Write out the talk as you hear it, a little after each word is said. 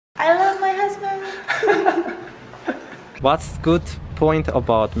I love my husband. What's good point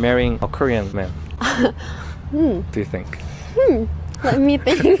about marrying a Korean man? Do you think? Let me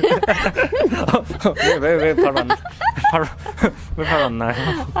think. 왜 바로 안 나요?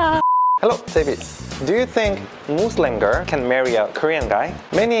 Hello, David. Do you think Muslim girl can marry a Korean guy?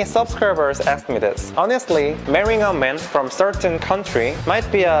 Many subscribers asked me this. Honestly, marrying a man from certain country might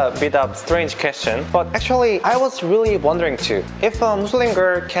be a bit of strange question, but actually I was really wondering too, if a Muslim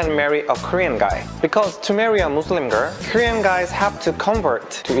girl can marry a Korean guy. Because to marry a Muslim girl, Korean guys have to convert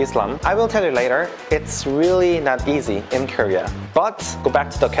to Islam. I will tell you later, it's really not easy in Korea. But go back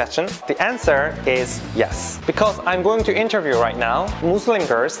to the question, the answer is yes. Because I'm going to interview right now Muslim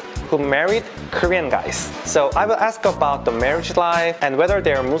girls who married Korean guys. So I will ask about the marriage life and whether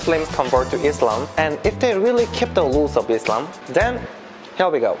their Muslims convert to Islam, and if they really keep the rules of Islam. Then here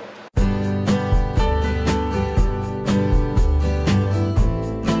we go.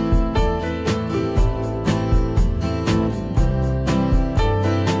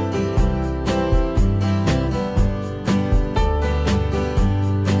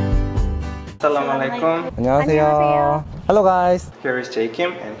 Assalamualaikum. 안녕하세요. Hello guys. Here is J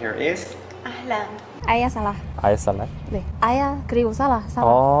Kim and here is Ahlan. Ayah salah. 아예 살라요? 네. Ayah 그리고 사lah.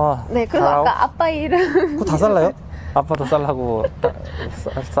 네, 그리고 사라오? 아까 아빠 이름. 그거 다 살라요? 아빠도 살라고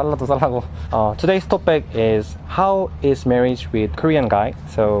살라도 살라고. Today's topic is how is marriage with Korean guy.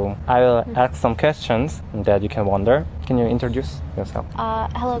 So I will ask some questions that you can wonder. Can you introduce yourself?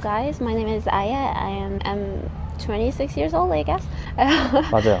 Hello guys, my name is Ayah. I'm 26 years old, I guess.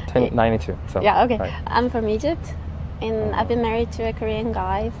 맞아요. 92. So Yeah, okay. Right. I'm from Egypt, and I've been married to a Korean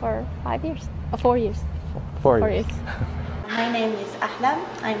guy for 5 years. 4 years. 4 4 years. years. My name is Ahlan.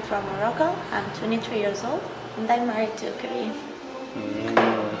 I'm from Morocco. I'm 23 years old and I'm married to a Korean.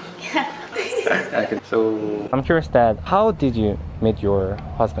 Okay. So I'm curious that how did you meet your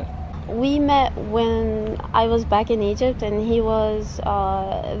husband? We met when I was back in Egypt and he was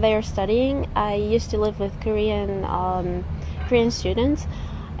there studying. I used to live with Korean students,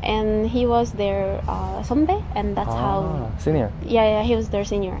 and he was their 선배, and that's how senior. Yeah, he was their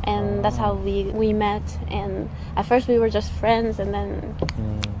senior, and that's how we met. And at first we were just friends, and then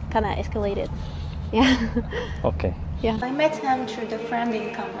kind of escalated. Yeah. Okay. Yeah. I met him through the friend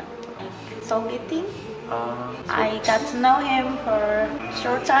in common, like Soviet. I got to know him for a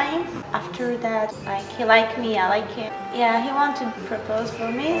short time. After that, like he liked me, I like him. Yeah, he wanted to propose for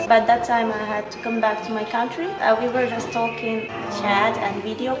me, but that time I had to come back to my country. We were just talking, chat and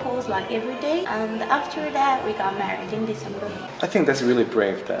video calls like every day, and after that we got married in December. I think that's really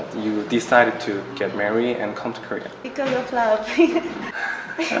brave that you decided to get married and come to Korea. Because of love.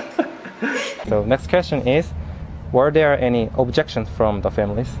 So next question is, were there any objections from the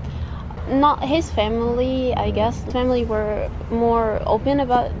families? Not his family, I guess. His family were more open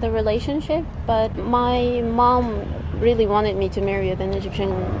about the relationship, but my mom really wanted me to marry an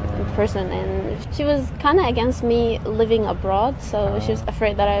Egyptian person, and she was kind of against me living abroad, so she was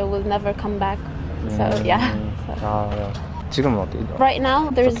afraid that I would never come back. So yeah. Yeah. 지금은 어때요? Right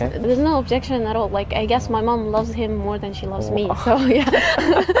now, there's okay. there's no objection at all. Like, I guess my mom loves him more than she loves me. So yeah.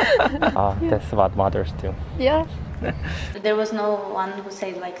 That's what mothers do. Yeah. There was no one who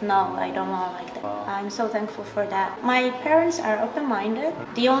said like, no, I don't want like that. I'm so thankful for that. My parents are open-minded.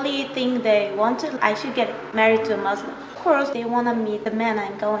 The only thing they wanted, I should get married to a Muslim. Of course, they want to meet the man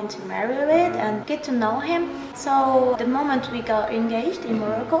I'm going to marry with and get to know him. So the moment we got engaged in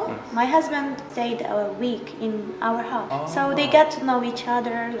Morocco, my husband stayed a week in our house. So they got to know each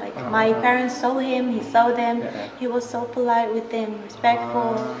other. Like my parents saw him, he saw them. He was so polite with them,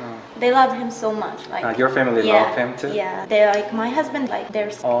 respectful. They loved him so much. Like your family loved him too? Yeah, they're like my husband. Like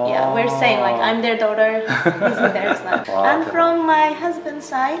there's we're saying like I'm their daughter, he's their son. And from my husband's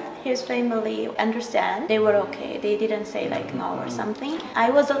side, his family understand. They were okay. They didn't say like no or something.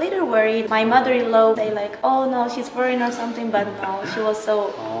 I was a little worried. My mother-in-law say like, oh no, she's foreign or something, but no, she was so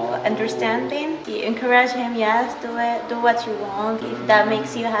understanding. He encouraged him, yes, do it, do what you want. If that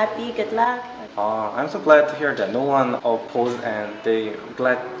makes you happy, good luck. I'm so glad to hear that no one opposed and they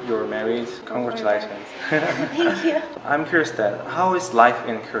glad you're married. Congratulations. Thank you. I'm curious that how is life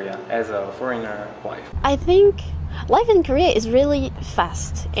in Korea as a foreigner wife? I think life in Korea is really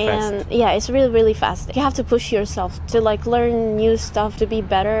fast, and yeah, it's really fast. You have to push yourself to like learn new stuff, to be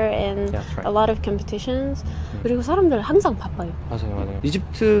better, and right. a lot of competitions. 그리고 사람들 항상 바빠요. 맞아요.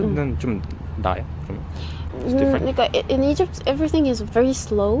 이집트는 좀 나아요? 그러면? It's different. In Egypt, everything is very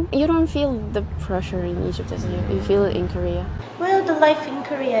slow. You don't feel the pressure in Egypt as you feel it in Korea. Well, the life in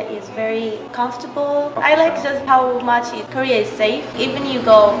Korea is very comfortable. I like just how much Korea is safe. Even you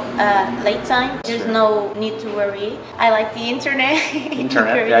go late time, there's no need to worry. I like the internet.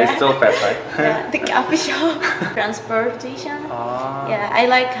 Internet, yeah, it's still fast, right? Yeah, the coffee shop, transportation. Yeah, I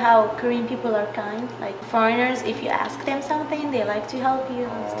like how Korean people are kind. Like foreigners, if you ask them something, they like to help you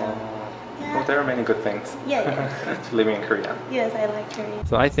and stuff. Well, there are many good things to living in Korea. Yes, I like Korea.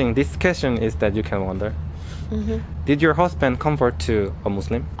 So I think this question is that you can wonder. Did your husband convert to a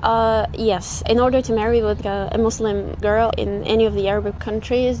Muslim? Yes. In order to marry with a Muslim girl in any of the Arabic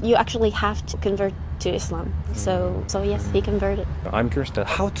countries, you actually have to convert to Islam. So yes, he converted. I'm curious that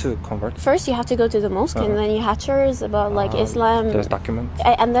how to convert. First, you have to go to the mosque and then you have tours about like Islam. There's documents.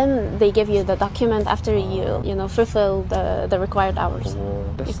 And then they give you the document after you fulfill the required hours.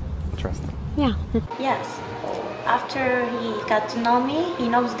 That's interesting. Yeah. Yes. After he got to know me, he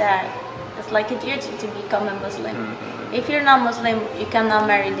knows that it's like a duty to become a Muslim. If you're not Muslim, you cannot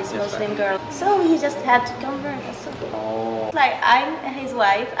marry this Muslim girl. So he just had to convert. Like I'm his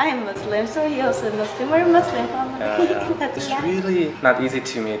wife, I'm Muslim, so he also Muslim. We're Muslim family. It's really not easy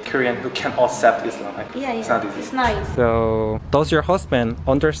to meet Korean who can accept Islam. It's not easy. It's nice. So, does your husband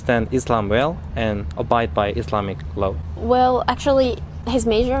understand Islam well and abide by Islamic law? Well, actually, his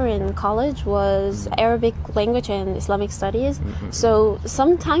major in college was Arabic language and Islamic studies. So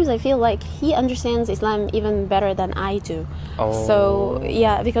sometimes I feel like he understands Islam even better than I do. So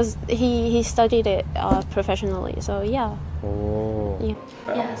yeah, because he studied it professionally. So yeah. Yeah.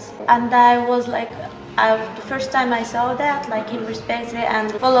 Yes. And I was like, the first time I saw that, like he respects it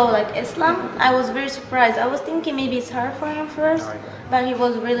and follow like Islam, I was very surprised. I was thinking maybe it's hard for him first, but he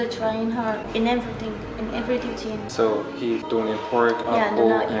was really trying hard in everything, in every teaching. So he's doing pork,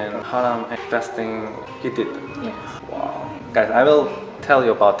 and haram and fasting. He did. Yes. Wow. Guys, I will tell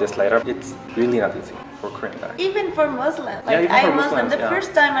you about this later. It's really not easy for Korean guys. Even for Muslims. Like I'm Muslim. The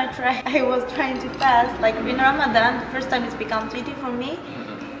first time I was trying to fast, like in Ramadan, the first time it's become treaty for me.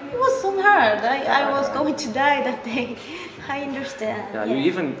 It was so hard. I was going to die that day. I understand. Yeah, you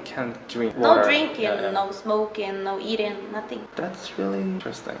even can't drink water. No drinking, no smoking, no eating, nothing. That's really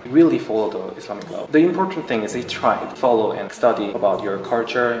interesting. Really follow the Islamic law. The important thing is he tried to follow and study about your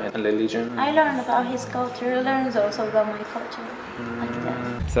culture and religion. I learned about his culture, he learns also about my culture. Like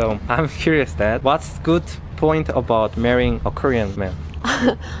that. So I'm curious that what's good point about marrying a Korean man?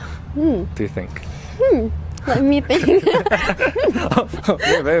 Do you think? Let me think.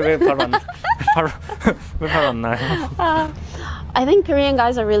 왜 바로 안 나요? I think Korean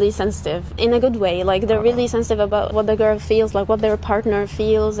guys are really sensitive in a good way. Like they're really sensitive about what the girl feels, like what their partner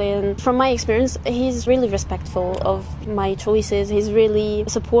feels. And from my experience, he's really respectful of my choices. He's really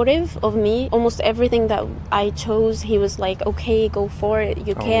supportive of me. Almost everything that I chose, he was like, okay, go for it.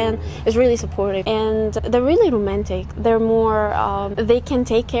 You can. It's really supportive. And they're really romantic. They're more, they can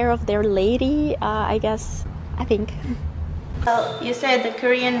take care of their lady, I guess. I think. Well, you said the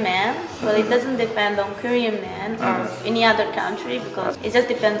Korean man. Well, it doesn't depend on Korean man or any other country because it just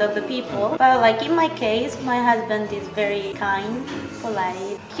depends on the people. But like in my case, my husband is very kind,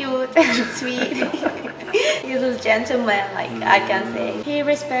 polite, cute, and sweet. He's a gentleman, like I can say. He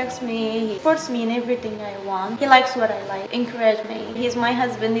respects me, he supports me in everything I want. He likes what I like, encourages me. He's my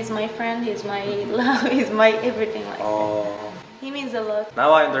husband, he's my friend, he's my love, he's my everything like that. He means a lot.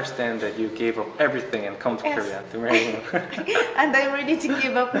 Now I understand that you gave up everything and come to Korea to marry him. And I'm ready to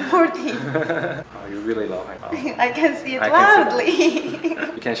give up more things. You really love him. I can see it loudly.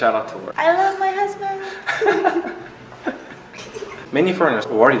 You can shout out to her. I love my husband. Many foreigners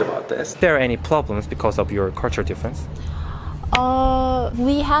are worried about this. Are there any problems because of your culture difference?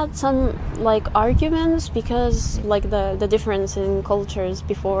 We had some like arguments because like the difference in cultures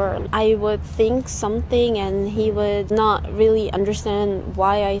before. I would think something and he would not really understand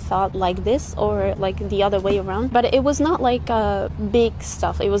why I thought like this or like the other way around. But it was not like big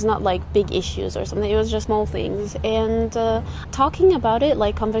stuff. It was not like big issues or something. It was just small things. And talking about it,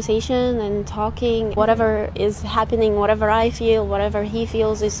 like conversation and talking whatever is happening, whatever I feel, whatever he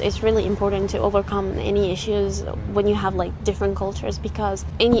feels is really important to overcome any issues when you have like different cultures, because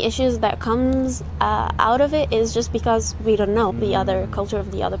any issues that comes out of it is just because we don't know the other culture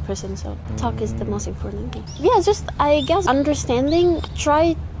of the other person. So talk is the most important thing. Yeah, just I guess understanding.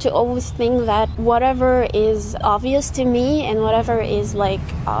 Try to always think that whatever is obvious to me and whatever is like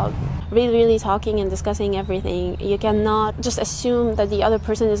really talking and discussing everything. You cannot just assume that the other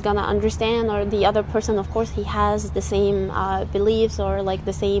person is gonna understand, or the other person, of course, he has the same beliefs or like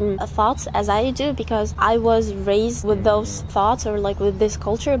the same thoughts as I do, because I was raised with those thoughts or like with this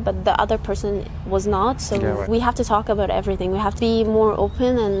culture, but the other person was not. So we have to talk about everything. We have to be more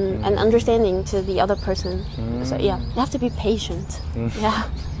open and understanding to the other person. So yeah, you have to be patient. Yeah.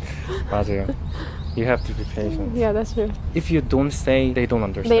 맞아요. You have to be patient. Yeah, that's true. If you don't say, they don't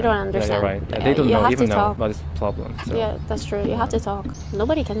understand. They don't understand. Yeah, you're right. Yeah, they don't you know, have even to know talk. what is the problem. So. Yeah, that's true. You have to talk.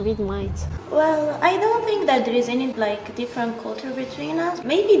 Nobody can read minds. Well, I don't think that there is any like different culture between us.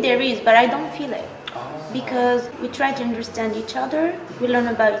 Maybe there is, but I don't feel it. Because we try to understand each other, we learn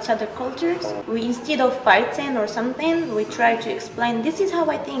about each other's cultures. We, instead of fighting or something, we try to explain, this is how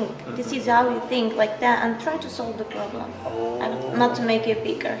I think, this is how you think, like that, and try to solve the problem, and not to make it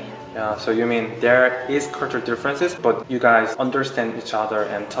bigger. Yeah, so you mean there is cultural differences, but you guys understand each other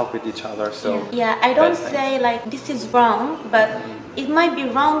and talk with each other, so... Yeah, I don't say like, this is wrong, but it might be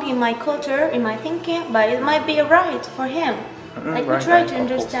wrong in my culture, in my thinking, but it might be right for him. Like we try to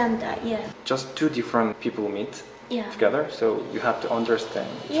understand that, yeah. Just two different people meet Yeah. together, so you have to understand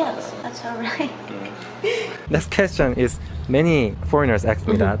each Yes, other. that's alright. Next question is, many foreigners ask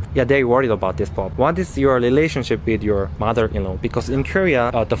me that, yeah, they worried about this problem. What is your relationship with your mother-in-law? Because in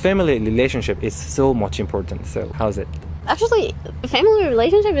Korea, the family relationship is so much important. So how's it? Actually, family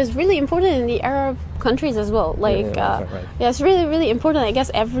relationship is really important in the Arab countries as well. Like, right. yeah, it's really important, I guess,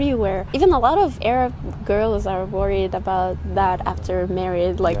 everywhere. Even a lot of Arab girls are worried about that after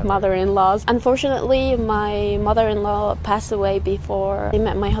married, like mother-in-laws. Unfortunately, my mother-in-law passed away before I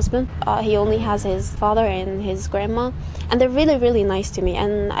met my husband. He only has his father and his grandma, and they're really nice to me,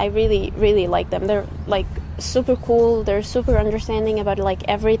 and I really like them. They're like super cool, they're super understanding about like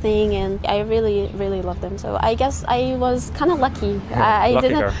everything, and I really love them. So I guess I was kind of lucky. I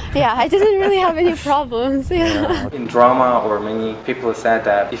didn't really have any problems. Yeah. In drama, or many people said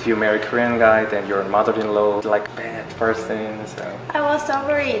that if you marry Korean guy, then your mother-in-law is like bad person. So I was so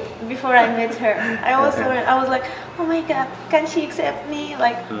worried before I met her. I was worried. I was like, oh my god, can she accept me?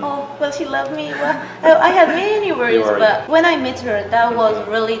 Like, oh, will she love me? Well, I had many worries, but when I met her, that was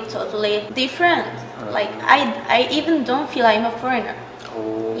really totally different. Like, I even don't feel I'm a foreigner.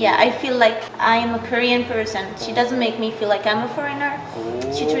 Yeah, I feel like I'm a Korean person. She doesn't make me feel like I'm a foreigner.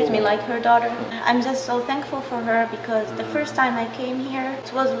 She treats me like her daughter. I'm just so thankful for her, because the first time I came here,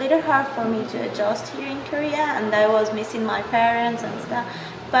 it was a little hard for me to adjust here in Korea, and I was missing my parents and stuff.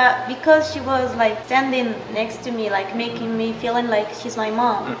 But because she was like standing next to me, like making me feeling like she's my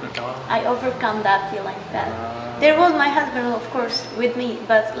mom, I overcome that feeling fast. There was my husband, of course, with me,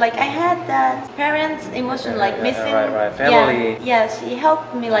 but like I had that parents emotion, like missing. Right. Family. Yeah, she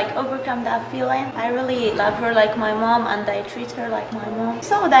helped me like overcome that feeling. I really love her like my mom, and I treat her like my mom.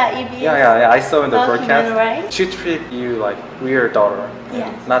 So that EBS. Yeah. I saw in the document, broadcast. right? She treat you like real daughter,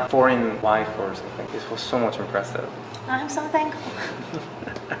 Yes. not foreign wife or something. This was so much impressive. I'm so thankful.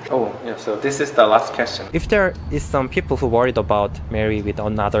 Oh, yeah, so this is the last question. If there is some people who worried about marry with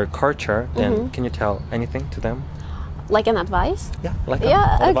another culture, then can you tell anything to them? Like an advice? Yeah, like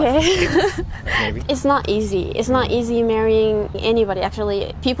okay. Maybe. It's not easy. It's not easy marrying anybody.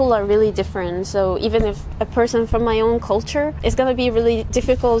 Actually, people are really different. So even if a person from my own culture, it's gonna be really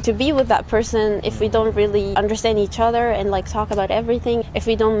difficult to be with that person if we don't really understand each other and like talk about everything. If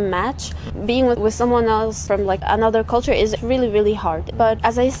we don't match, being with someone else from like another culture is really hard. But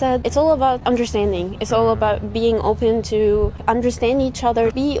as I said, it's all about understanding. It's all about being open to understand each other.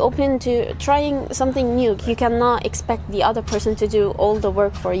 Be open to trying something new. You cannot expect the other person to do all the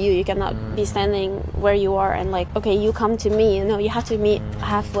work for you. You cannot be standing where you are and like, okay, you come to me. You know, you have to meet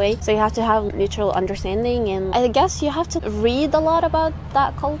halfway. So you have to have mutual understanding, and I guess you have to read a lot about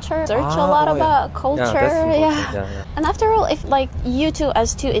that culture, search a lot about culture. Yeah. And after all, if like you two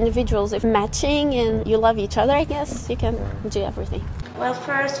as two individuals, if matching and you love each other, I guess you can do everything. Well,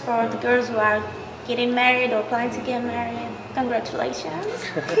 first, for the girls who are getting married or planning to get married, congratulations.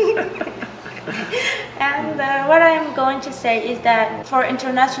 And what I'm going to say is that for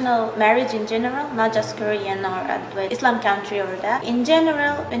international marriage in general, not just Korean or Islam country or that, in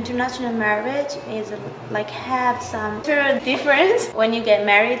general, international marriage is like have some difference when you get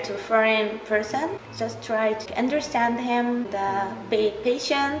married to a foreign person. Just try to understand him, be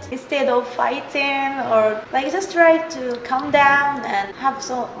patient instead of fighting, or like just try to calm down and have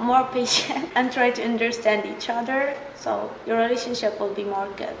more patience and try to understand each other. So your relationship will be more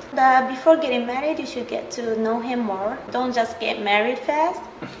good. Before getting married, you should get to know him more. Don't just get married fast.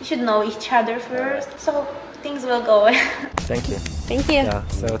 You should know each other first. So things will go well. Thank you. Thank you. Yeah.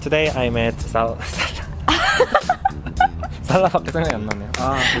 So today I met 달라밖에 생각이 안 나네요.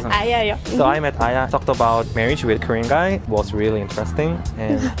 죄송해요. 아야요. So I met Aya, talked about marriage with Korean guy. It was really interesting,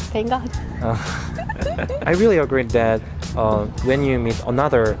 and Thank God. I really agreed that when you meet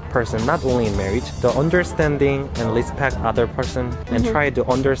another person, not only in marriage, the understanding and respect other person and try to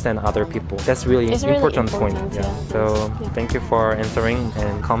understand other people. That's really It's really important point. important, yeah. So Yeah. thank you for answering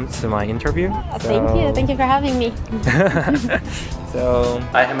and come to my interview. Thank you for having me. So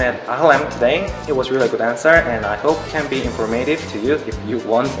I have met Ahlam today. It was really good answer, and I hope can be informative to you if you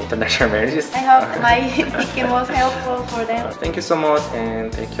want international marriages. I hope my speaking was helpful for them. Thank you so much, and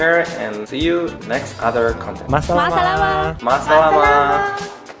take care, and see you next other content. 마살라마. 마살라마.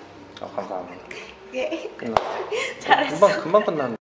 감사합니다. 예. 금방 끝났는데.